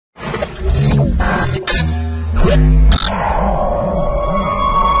Welcome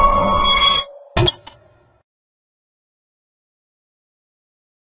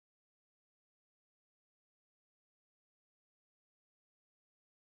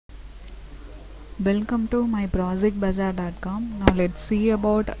to myprojectbazaar.com. Now let's see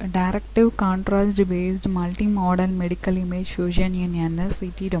about Directive contrast based multimodal medical image fusion in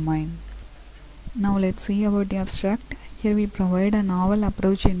NSCT domain. Now let's see about the abstract. Here we provide a novel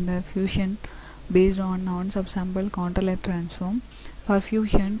approach in the fusion based on non-subsample contour transform. For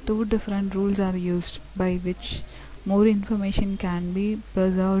fusion, two different rules are used by which more information can be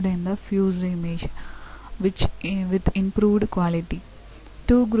preserved in the fused image, with improved quality.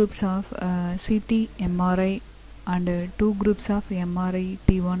 Two groups of CT MRI and two groups of MRI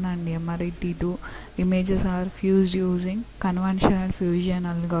T1 and MRI T2 images are fused using conventional fusion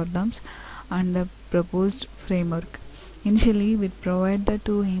algorithms and the proposed framework. Initially, we provide the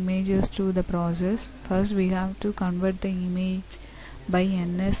two images to the process. First, we have to convert the image by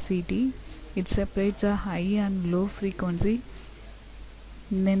NSCT. It separates the high and low frequency.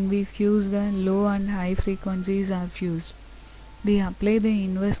 Then we fuse the low and high frequencies are fused. We apply the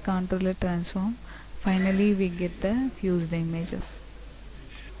inverse controller transform. Finally, we get the fused images.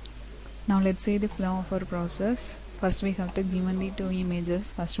 Now let's see the flow of our process. First, we have to given the two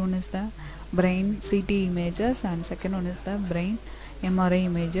images. First one is the brain CT images and second one is the brain MRI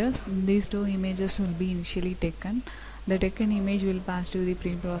images. These two images will be initially taken. The taken image will pass to the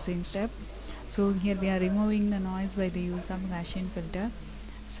pre-processing step. So here we are removing the noise by the use of Gaussian filter.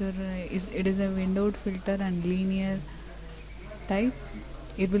 So it is a windowed filter and linear type.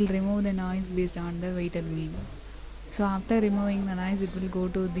 It will remove the noise based on the weighted mean. So after removing the noise, it will go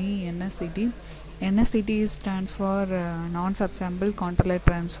to the NSCT. NSCT stands for non-subsample controller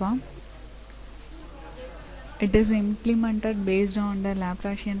transform. It is implemented based on the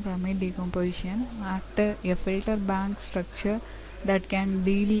Laplacian pyramid decomposition after a filter bank structure that can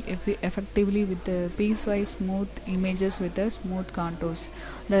deal effectively with the piecewise smooth images with the smooth contours.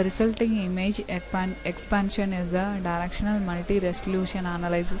 The resulting image expansion is a directional multi-resolution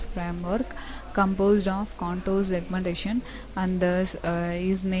analysis framework composed of contour segmentation and thus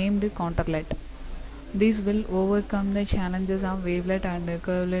is named contourlet. This will overcome the challenges of wavelet and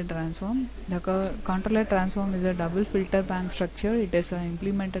curvelet transform. The controller transform is a double filter bank structure. It is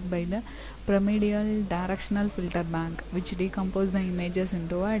implemented by the pyramidal directional filter bank, which decompose the images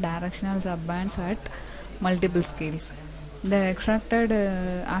into a directional subbands at multiple scales. The extracted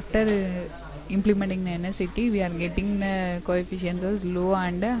after implementing the NSCT, we are getting the coefficients as low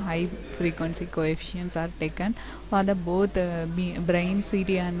and high frequency coefficients are taken for the both brain CT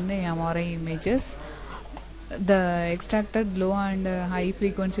and the MRI images. The extracted low and high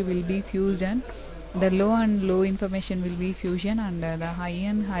frequency will be fused, and the low and low information will be fusion, and the high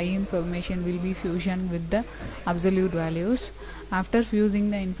and high information will be fusion with the absolute values. After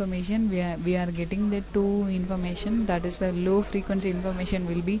fusing the information, we are getting the two information, that is the low frequency information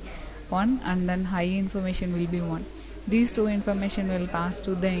will be 1 and then high information will be 1. These two information will pass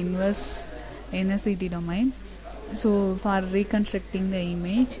to the inverse NSCT domain. So for reconstructing the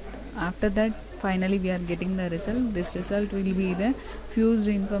image, after that finally we are getting the result. This result will be the fused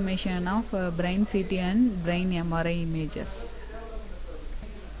information of brain CT and brain MRI images.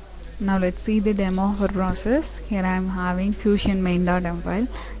 Now let's see the demo of our process. Here I am having fusion main.m file.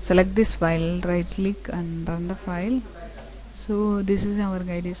 Select this file, right click and run the file. So this is our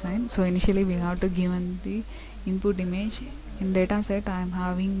guide design. So initially we have to given the input image. In data set I am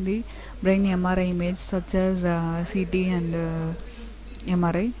having the brain MRI image such as CT and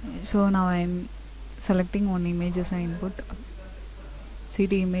MRI. So now I am selecting one image as an input.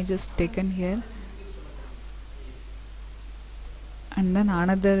 CT image is taken here, and then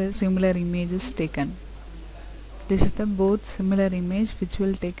another similar image is taken. This is the both similar image which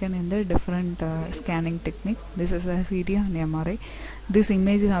will taken in the different scanning technique. This is a CT and MRI. This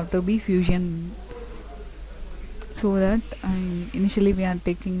image have to be fusion, so that initially we are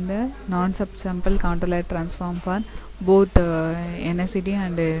taking the non-subsample controller transform for both NSCT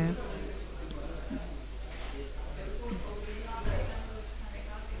and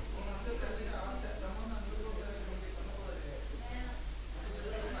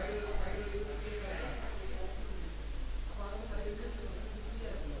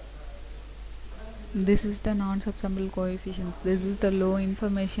this is the non-subsample coefficient. This is the low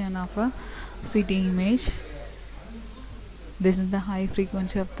information of a CT image. This is the high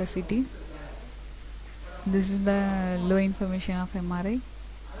frequency of the CT. This is the low information of MRI.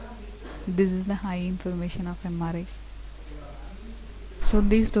 This is the high information of MRI. So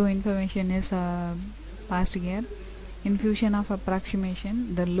these two information is passed here. In fusion of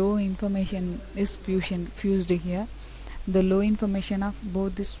approximation, the low information is fused here. The low information of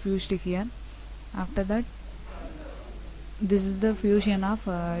both is fused here. After that, this is the fusion of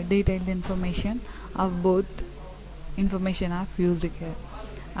detailed information of both information are fused here.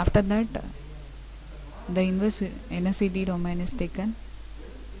 After that, the inverse NSCT domain is taken.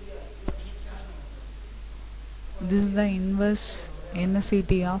 This is the inverse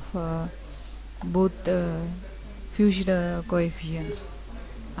NSCT of both fused coefficients.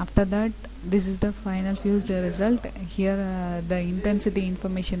 After that, this is the final fused result. Here the intensity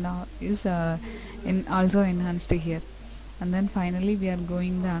information is also enhanced here. And then finally we are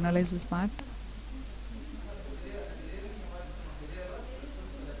going the analysis part.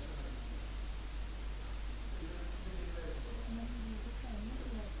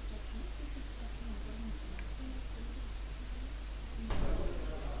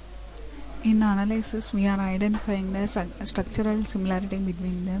 In analysis, we are identifying the structural similarity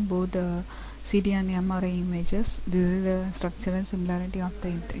between the both CT and MRI images. This is the structural similarity of the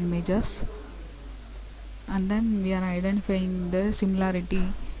images. And then we are identifying the similarity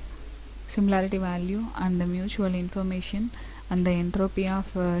value and the mutual information and the entropy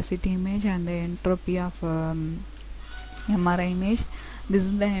of CT image and the entropy of MRI image. This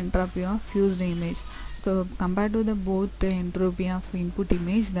is the entropy of fused image. So compared to the both the entropy of input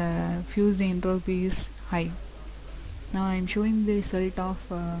image, the fused entropy is high. Now I am showing the result of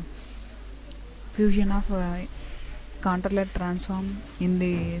fusion of controller transform in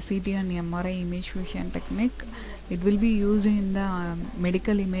the CT and MRI image fusion technique. It will be used in the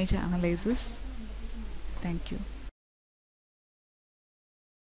medical image analysis. Thank you.